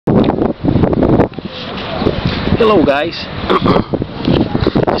Hello guys,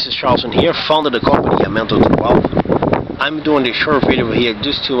 this is Charleston here, founded the company Mental to Wealth. I'm doing this short video here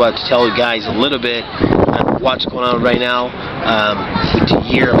just to tell you guys a little bit what's going on right now with the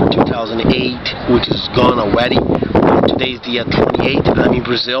year of 2008, which is gone already. Today's the 28th. I'm in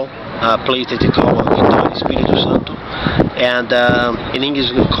Brazil, a place that they call Espírito Santo, and in English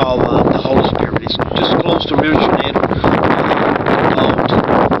we call the Holy Spirit. It's just close to Rio de Janeiro.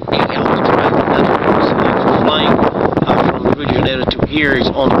 Here is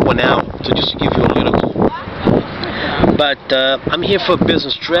on 1 hour, so just to give you a little clue. But I'm here for a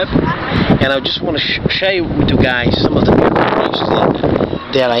business trip, and I just want to share with you guys some of the places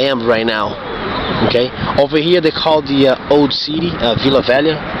that I am right now. Okay, over here they call the old city, Vila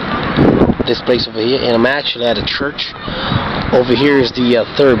Velha, this place over here, and I'm actually at a church. Over here is the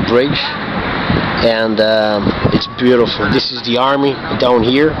third bridge, and it's beautiful. This is the army down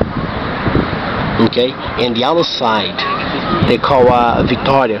here. Okay, and the other side they call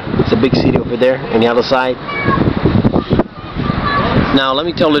Victoria. It's a big city over there on the other side. Now let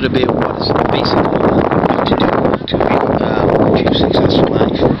me tell you a little bit what is basically what to do to achieve successful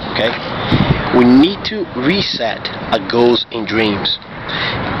life. Okay, we need to reset our goals and dreams.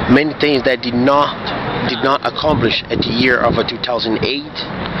 Many things that did not accomplish at the year of 2008,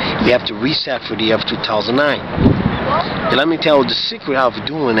 we have to reset for the year of 2009. And let me tell you the secret of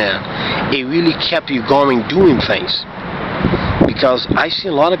doing that. It really kept you going doing things. Because I see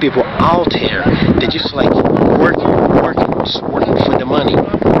a lot of people out there that just like working for the money.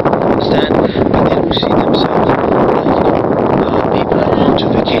 Understand? But they don't see themselves like, maybe going to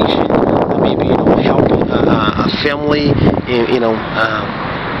vacation, or maybe helping a family,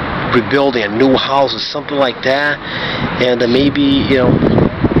 rebuilding a new house or something like that, and maybe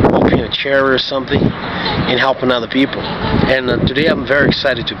opening a charity or something and helping other people. And today I'm very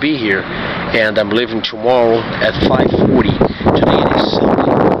excited to be here, and I'm leaving tomorrow at 5:40. Today it is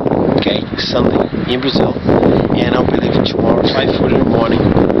Sunday, okay, Sunday in Brazil, and I'll be leaving tomorrow 5:40 in the morning,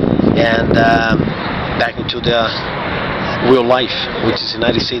 and back into the real life, which is the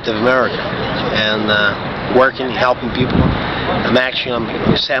United States of America, and working, helping people.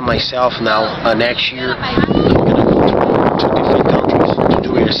 I'm set myself now, next year I'm going to go to different countries to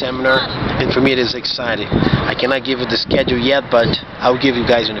do a seminar, and for me it is exciting. I cannot give you the schedule yet, but I'll give you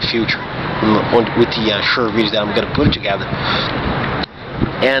guys in the future with the short videos that I'm going to put together.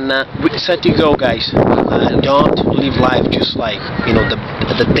 And set to go, guys. Don't live life just like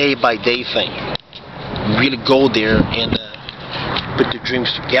the day-by-day thing. Really go there and put your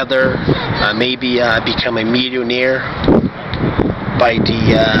dreams together. Maybe become a millionaire by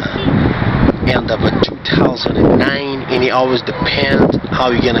the end of 2009, and it always depends how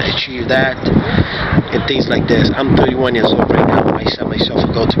you're gonna achieve that and things like this. I'm 31 years old right now. I set myself a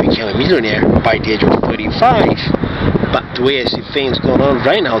goal to become a millionaire by the age of 35. But the way I see things going on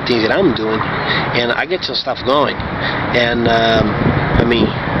right now, things that I'm doing, and I get some stuff going, and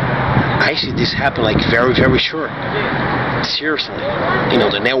I see this happen like very, very short. Seriously,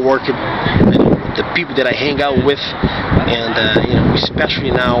 the networking, the people that I hang out with, and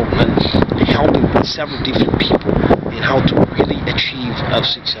especially now helping several different people in how to really achieve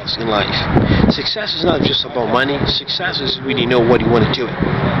success in life. Success is not just about money. Success is really know what you want to do.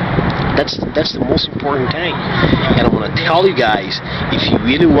 That's the most important thing. And I want to tell you guys, if you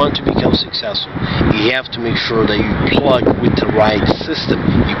really want to become successful, you have to make sure that you plug with the right system,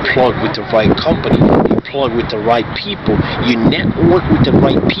 you plug with the right company, you plug with the right people, you network with the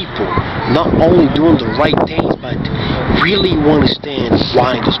right people, not only doing the right things, but really understand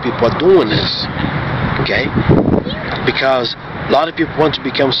why those people are doing this. Okay? Because a lot of people want to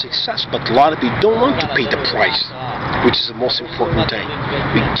become successful, but a lot of people don't want to pay the price, which is the most important thing.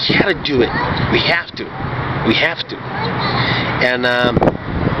 We gotta do it. We have to. We have to. And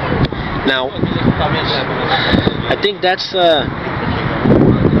now, I think that's the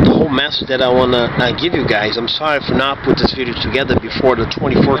whole message that I want to give you guys. I'm sorry for not putting this video together before the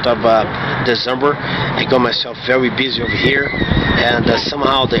 24th of December. I got myself very busy over here, and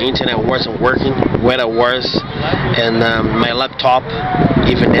somehow the internet wasn't working where I was, and my laptop,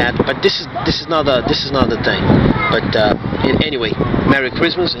 even that. But this is not the thing. But anyway, Merry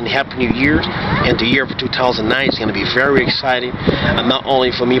Christmas and Happy New Year, and the year of 2009 is going to be very exciting, not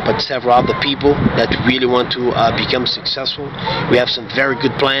only for me but several other people that really want to become successful. We have some very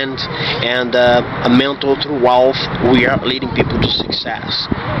good plans, and a mental through wealth, we are leading people to success.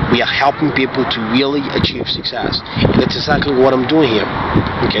 We are helping people to really achieve success, and that's exactly what I'm doing here.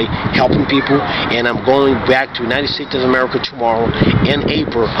 Okay, helping people, and I'm going back back to United States of America tomorrow. In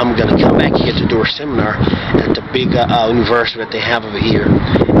April, I'm gonna come back here to do a seminar at the big university that they have over here,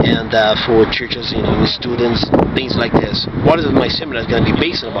 and for churches, you know, and students, things like this. What is my seminar going to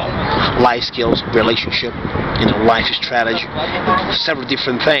be based about? Life skills, relationship, you know, life strategy, several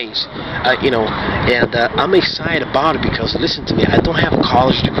different things, you know, and I'm excited about it because, listen to me, I don't have a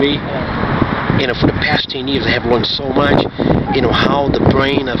college degree. You know, for the past 10 years, I have learned so much, you know, how the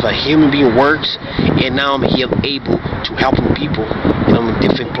brain of a human being works, and now I'm here able to help people, you know, in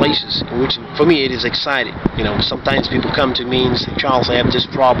different places, which for me it is exciting. You know, sometimes people come to me and say, Charles, I have this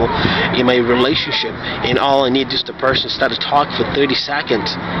problem in my relationship, and all I need is the person start to talk for 30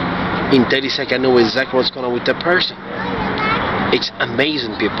 seconds. In 30 seconds, I know exactly what's going on with that person. It's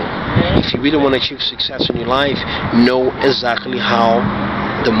amazing, people. If you really want to achieve success in your life, know exactly how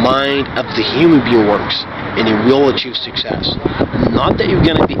the mind of the human being works, and you will achieve success. Not that you're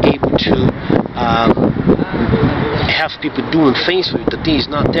going to be able to have people doing things for you. The thing is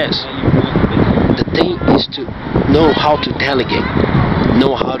not this. The thing is to know how to delegate,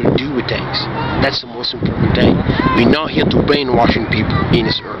 know how to do things. That's the most important thing. We're not here to brainwashing people in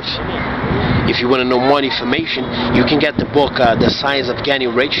this earth. If you want to know more information, you can get the book The Science of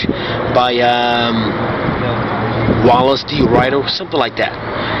Getting Rich by Wallace D. Wright, something like that,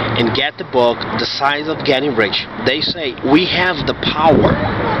 and get the book The Science of Getting Rich. They say we have the power,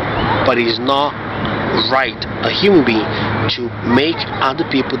 but it is not right, a human being, to make other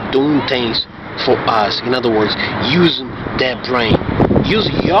people doing things for us. In other words, using their brain. Use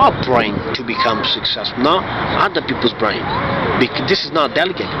your brain to become successful, not other people's brain. Because this is not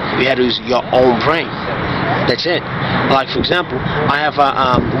delegate. You have to use your own brain. That's it. Like, for example, I have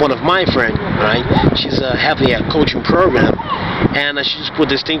one of my friends, right? She's having a coaching program, and she just put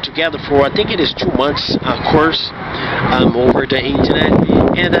this thing together for, I think it is 2 months course over the internet,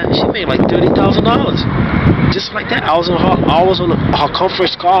 and she made like $30,000. Just like that. I was on her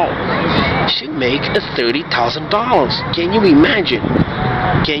conference call. She make $30,000. Can you imagine?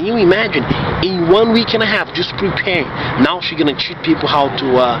 Can you imagine? In 1 week and a half, just preparing. Now she's gonna teach people how to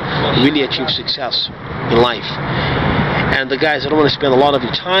really achieve success in life. And the guys, I don't want to spend a lot of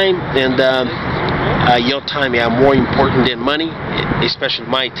your time, and your time, yeah, more important than money, especially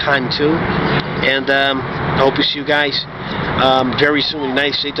my time too. And I hope to see you guys very soon in the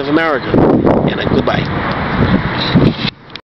United States of America. And goodbye.